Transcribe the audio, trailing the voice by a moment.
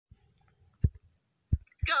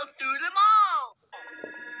go through them all.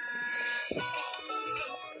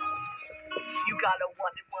 You got a 1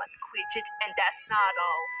 and 1 Quidget, and that's not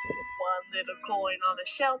all. One little coin on a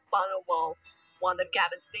shelf on a wall. One of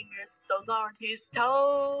Gavin's fingers, those aren't his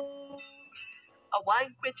toes. A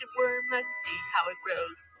wine Quidget worm, let's see how it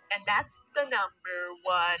grows. And that's the number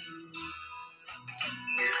 1.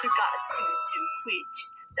 You got a 2 and 2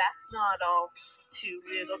 Quidgets, that's not all. 2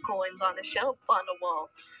 little coins on a shelf on a wall.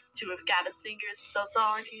 2 of Gavin's fingers, those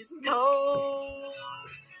aren't his toes.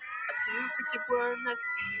 A 2 Quidget worm, let's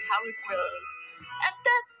see how it grows. And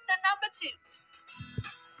that's the number 2.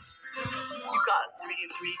 You got 3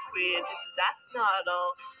 and 3 Quidgets, that's not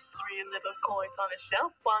all. 3 little coins on a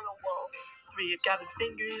shelf on a wall. 3 of Gavin's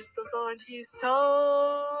fingers, those aren't his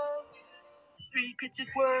toes. 3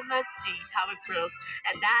 Quidget worm, let's see how it grows.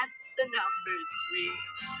 And that's the number 3.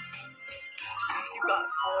 You got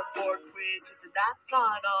 4 Quidgets, and that's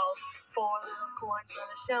not all. 4 little coins on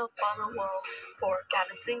a shelf on the wall. 4 of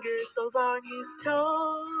Gavin's fingers, those aren't his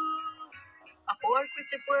toes. A 4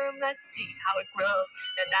 Quidget worm, let's see how it grows.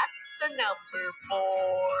 And that's the number 4.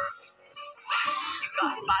 You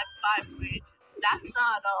got 5 Quidgets, that's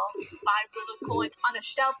not all. 5 little coins on a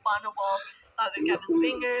shelf on a wall. 5 of Gavin's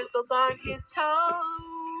fingers, those aren't his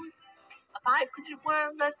toes. A 5 Quidget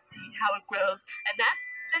worm, let's see how it grows. And that's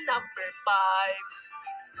the number 5.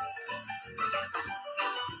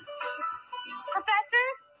 Professor,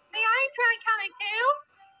 may I try counting too?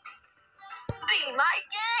 Be my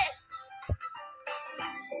guest!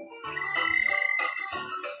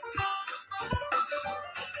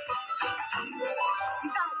 You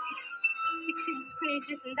got 6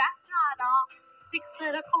 Quidgets, and that's not all. 6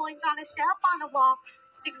 little coins on a shelf on the wall.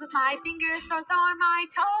 6 of my fingers, those are my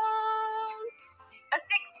toes. A 6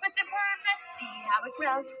 Quidget worm, let's see how it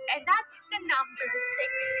grows. And that's the number 6.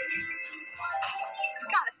 You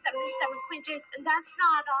got a 7 Quidgets, and that's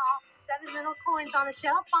not all. 7 little coins on a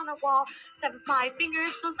shelf on the wall. 7 of my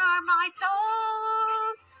fingers, those are my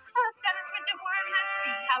toes. A 7 Quidget worm, let's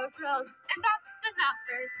see how it grows. And that's the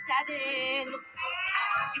number 7.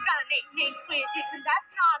 You got an 8 Quidgets, and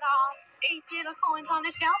that's not all. 8 little coins on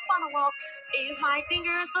a shelf on the wall. 8 of my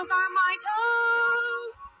fingers, those are my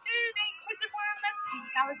toes. And 8 Quidget worm, let's see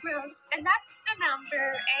how it grows. And that's the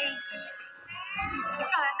number 8. You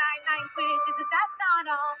got a 9 Quidgets, and that's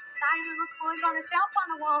not all. 9 little coins on a shelf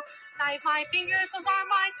on the wall. 9 of my fingers, those are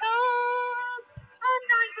my toes. A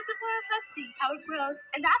 9 Quidget worm, let's see how it grows.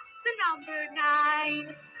 And that's the number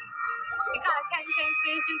 9. You got a 10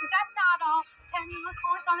 Quidgets, and that's not all. 10 little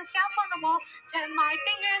coins on a shelf on the wall. 10 of my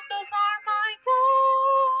fingers, those are my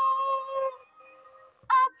toes.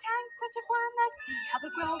 A 10 Quidget worm, let's see how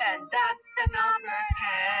it grows. And that's the number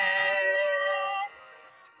 10.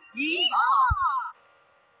 Yeehaw!